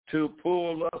to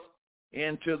pull us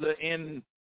into the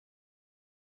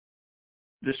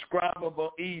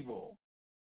indescribable evil.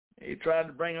 He tried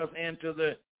to bring us into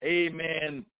the,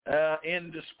 amen,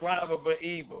 indescribable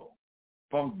evil,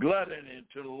 from gluttony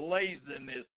to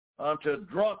laziness, unto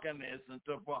drunkenness, and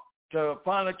to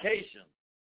fornication.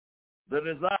 The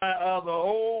desire of the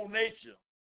whole nature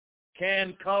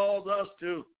can cause us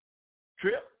to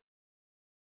trip.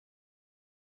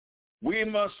 We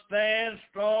must stand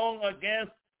strong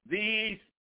against these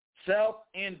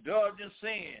self-indulgent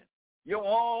sins. Your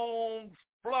own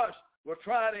flesh will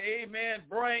try to, amen,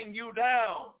 bring you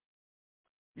down.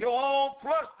 Your own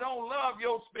flesh don't love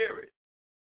your spirit.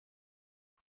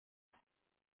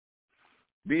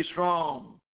 Be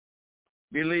strong,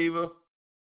 believer.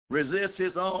 Resist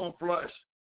his own flesh,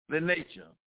 the nature,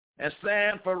 and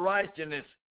stand for righteousness,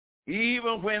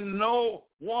 even when no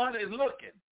one is looking.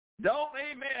 Don't,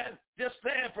 amen, just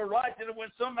stand for righteousness when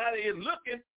somebody is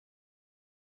looking.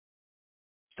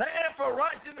 Stand for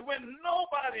righteousness when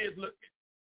nobody is looking.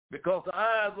 Because the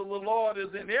eyes of the Lord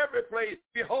is in every place,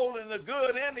 beholding the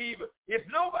good and the evil. If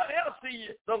nobody else sees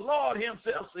you, the Lord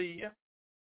himself sees you.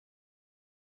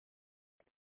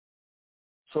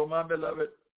 So, my beloved,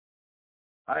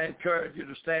 I encourage you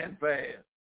to stand fast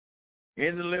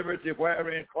in the liberty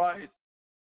wherein Christ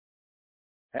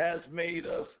has made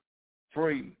us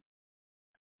free.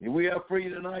 And we are free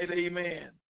tonight, amen.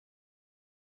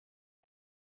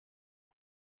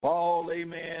 Paul,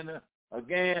 amen,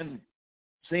 again,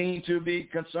 seemed to be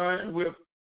concerned with,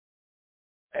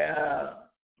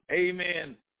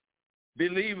 amen,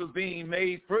 believers being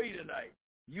made free tonight.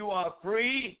 You are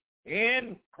free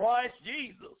in Christ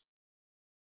Jesus.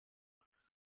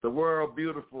 The world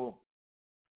beautiful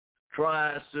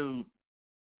tries to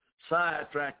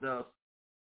sidetrack us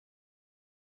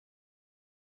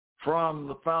from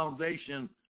the foundation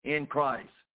in Christ.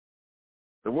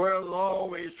 The world is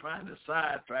always trying to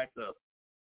sidetrack us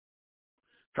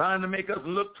trying to make us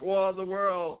look toward the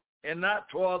world and not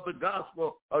toward the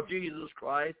gospel of Jesus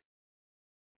Christ.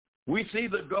 We see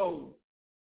the gold,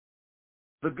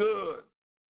 the good,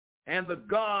 and the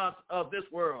gods of this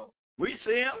world. We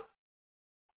see them.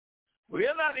 We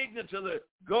are not ignorant to the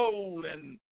gold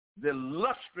and the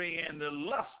lustre and the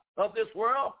lust of this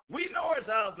world. We know it's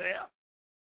out there.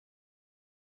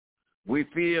 We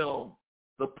feel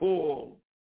the pull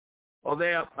of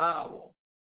their power,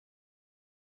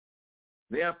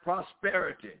 their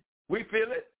prosperity. We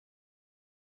feel it.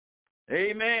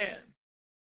 Amen.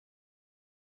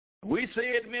 We say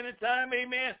it many times,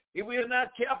 amen. If we are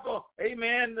not careful,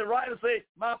 amen, the writer say,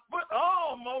 my foot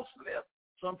almost slipped.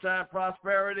 Sometimes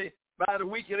prosperity by the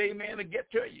wicked, amen, to get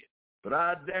to you. But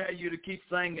I dare you to keep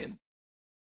singing,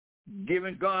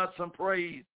 giving God some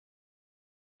praise.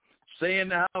 Stay in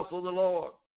the house of the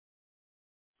Lord.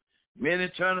 Many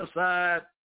turn aside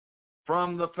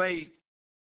from the faith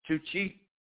to cheat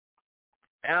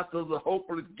after the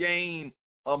hopeless gain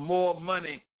of more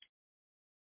money,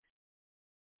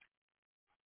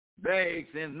 bags,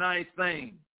 and nice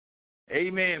things.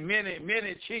 Amen.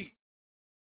 Many cheat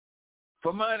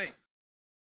for money.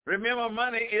 Remember,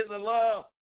 money is a love.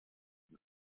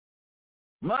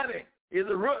 Money is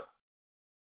a root.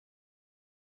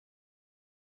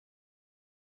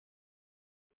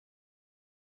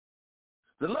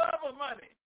 The love of money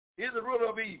is the root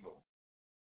of evil.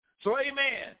 So,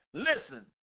 amen. Listen,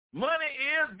 money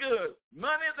is good.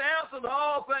 Money is the answer to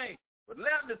all things. But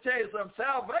let me tell you something.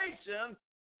 Salvation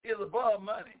is above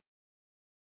money.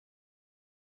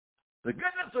 The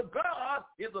goodness of God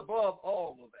is above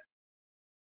all of that.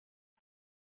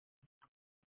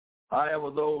 However,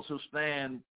 those who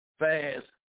stand fast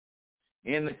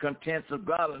in the contents of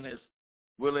godliness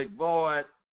will avoid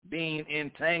being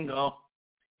entangled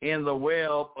in the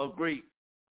web of grief.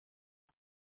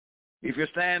 If you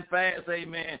stand fast,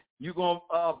 amen, you're going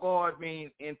to avoid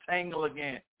being entangled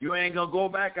again. You ain't going to go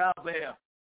back out there.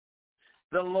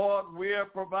 The Lord will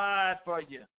provide for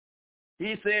you.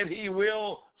 He said he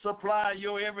will supply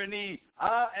your every need.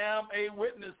 I am a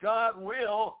witness. God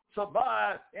will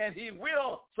survive, and he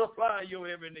will supply your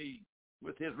every need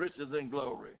with his riches and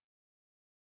glory.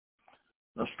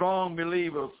 The strong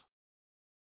believers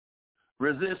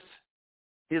resist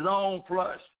his own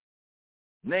flesh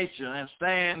nature and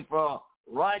stand for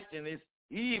righteousness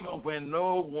even when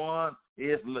no one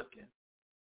is looking.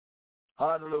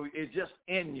 Hallelujah. It's just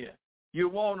in you. You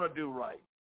want to do right.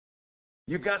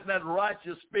 You got that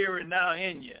righteous spirit now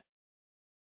in you.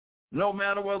 No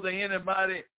matter whether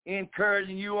anybody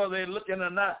encouraging you or they're looking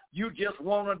or not, you just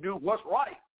want to do what's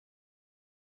right.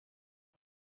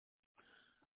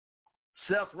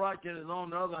 Self-righteousness, on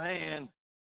the other hand,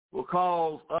 will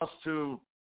cause us to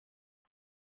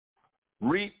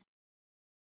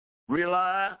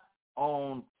rely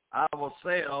on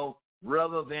ourselves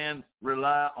rather than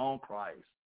rely on Christ.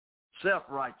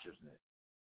 Self-righteousness.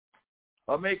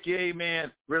 Or make you,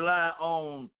 amen, rely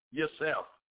on yourself,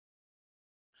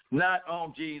 not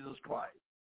on Jesus Christ.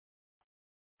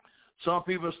 Some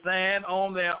people stand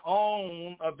on their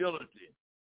own ability,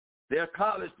 their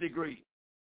college degree,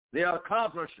 their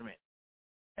accomplishment,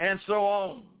 and so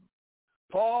on.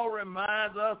 Paul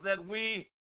reminds us that we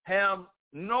have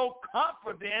no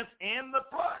confidence in the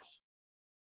flesh.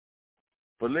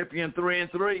 Philippians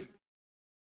 3:3.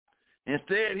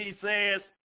 Instead, he says,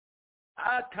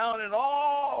 I counted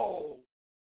all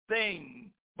things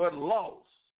but loss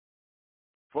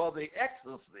for the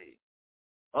excellency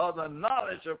of the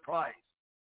knowledge of Christ.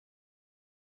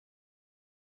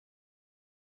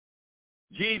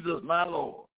 Jesus, my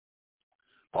Lord.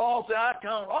 Paul said, I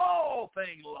count all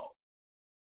things lost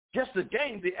just to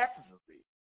gain the excellency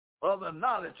of the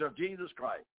knowledge of Jesus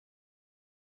Christ.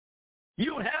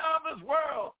 You have this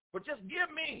world, but just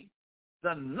give me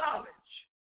the knowledge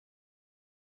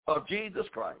of Jesus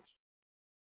Christ.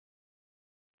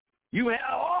 You have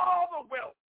all the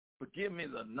wealth, but give me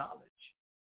the knowledge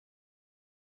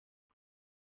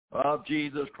of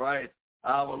Jesus Christ,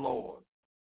 our Lord.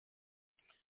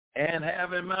 And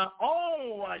having my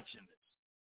own righteousness.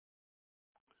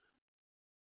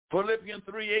 Philippians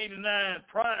 3:89,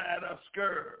 pride of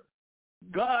scourge.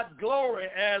 God glory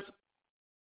as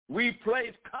we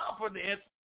place confidence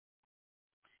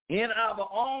in our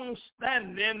own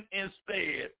standing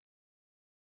instead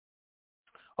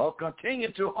of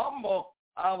continue to humble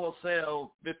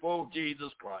ourselves before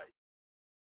Jesus Christ.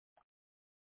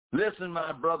 Listen,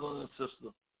 my brothers and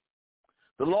sisters,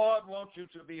 the Lord wants you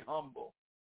to be humble.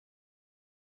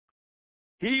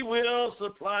 He will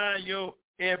supply your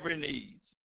every need.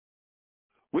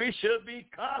 We should be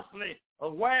constantly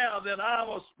aware that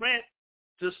our strength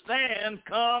to stand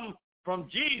comes from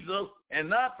Jesus and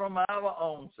not from our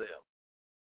own self.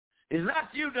 It's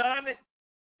not you done it.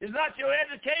 It's not your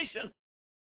education,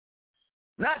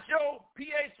 not your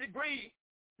PhD degree,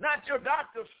 not your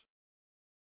doctors,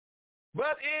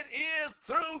 but it is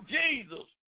through Jesus.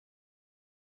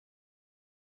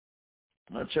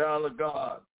 A child of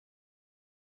God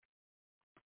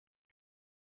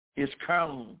is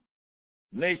carnal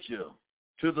nature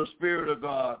to the Spirit of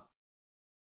God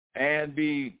and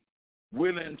be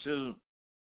willing to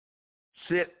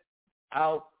sit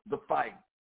out the fight.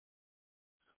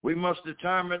 We must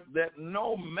determine that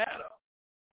no matter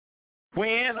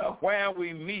when or where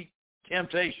we meet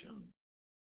temptation,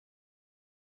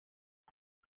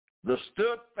 the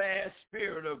steadfast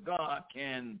Spirit of God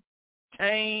can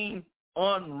tame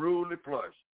unruly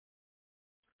flesh.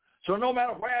 So no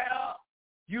matter where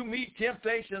you meet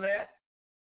temptation at,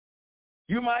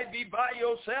 you might be by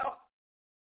yourself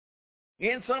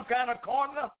in some kind of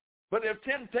corner, but if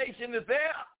temptation is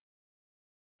there,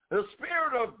 the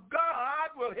Spirit of God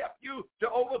will help you to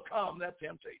overcome that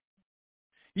temptation.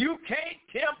 You can't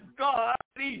tempt God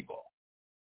with evil.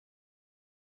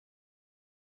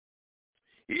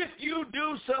 If you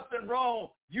do something wrong,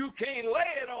 you can't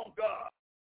lay it on God.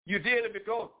 You did it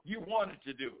because you wanted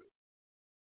to do it.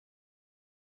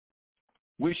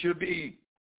 We should be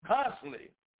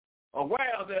constantly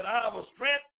aware that our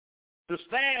strength to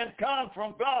stand comes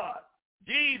from God,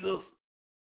 Jesus,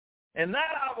 and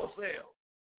not ourselves.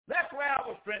 That's where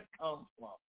our strength comes from.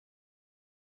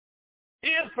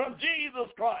 It's from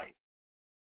Jesus Christ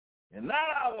and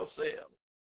not ourselves.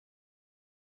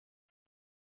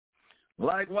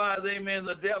 Likewise, amen,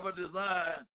 the devil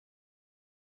desires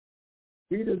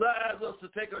us to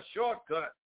take a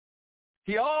shortcut.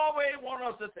 He always wants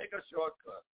us to take a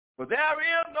shortcut. But there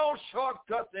is no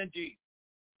shortcut in Jesus.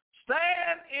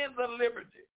 Stand in the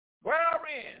liberty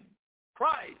wherein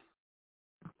Christ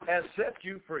has set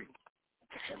you free.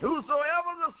 And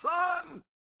whosoever the Son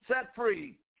set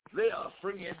free, they are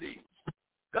free indeed.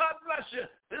 God bless you.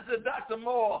 This is Dr.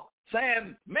 Moore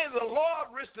saying, may the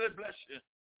Lord richly bless you.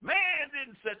 Man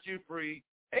didn't set you free.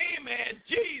 Amen.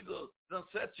 Jesus done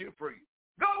set you free.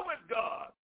 Go with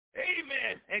God.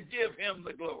 Amen. And give him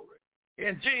the glory.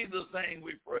 In Jesus' name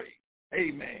we pray.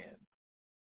 Amen.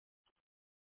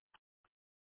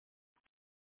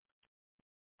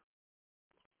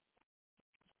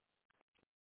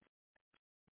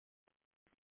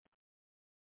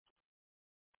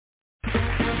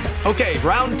 Okay,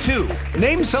 round two.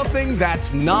 Name something that's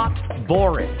not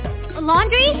boring. A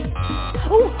laundry?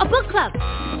 Ooh, a book club.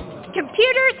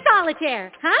 Computer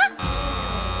solitaire, huh?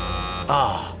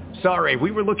 Ah, sorry,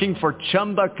 we were looking for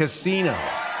Chumba Casino.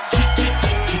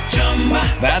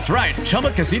 That's right,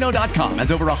 ChumbaCasino.com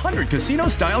has over 100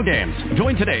 casino-style games.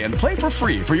 Join today and play for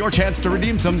free for your chance to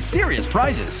redeem some serious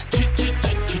prizes.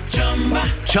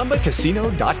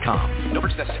 ChumbaCasino.com. No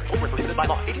purchase necessary. Void where prohibited by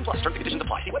law. 18+ terms and conditions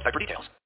apply. See website for details.